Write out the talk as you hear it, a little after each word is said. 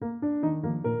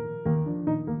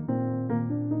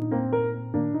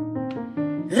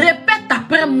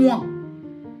après moi.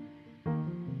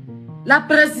 La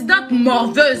présidente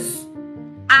morveuse,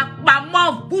 à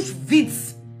mort, bouche vide.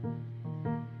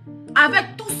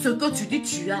 Avec tout ce que tu dis,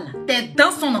 tu as là. Tes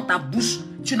dents sont dans ta bouche.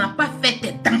 Tu n'as pas fait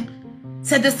tes dents.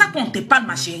 C'est de ça qu'on te parle,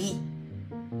 ma chérie.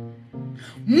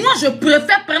 Moi, je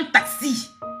préfère prendre taxi.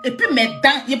 Et puis mes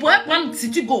dents, je pourrais prendre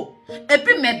Citigo. Et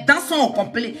puis mes dents sont au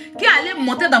complet. Qui allait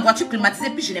monter dans la voiture climatisée,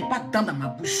 puis je n'ai pas de dents dans ma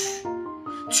bouche.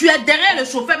 Tu es derrière le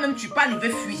chauffeur, même tu parles, il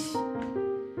veut fuir.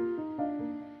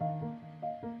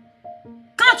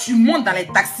 Quand tu montes dans les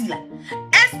taxis là,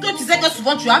 est-ce que tu sais que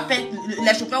souvent tu as fait,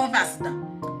 les chauffeurs ont fait accident?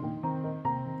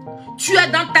 Tu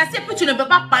es dans le taxi et puis tu ne peux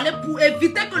pas parler pour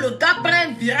éviter que le gars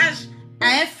prenne un virage à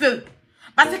un feu.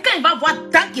 Parce que quand il va voir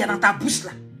dents qui est dans ta bouche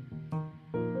là,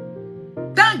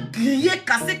 dents grillées,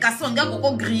 cassées, on dirait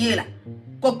coco grillé là,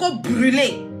 coco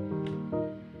brûlé,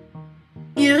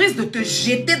 il risque de te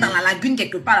jeter dans la lagune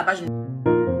quelque part là-bas.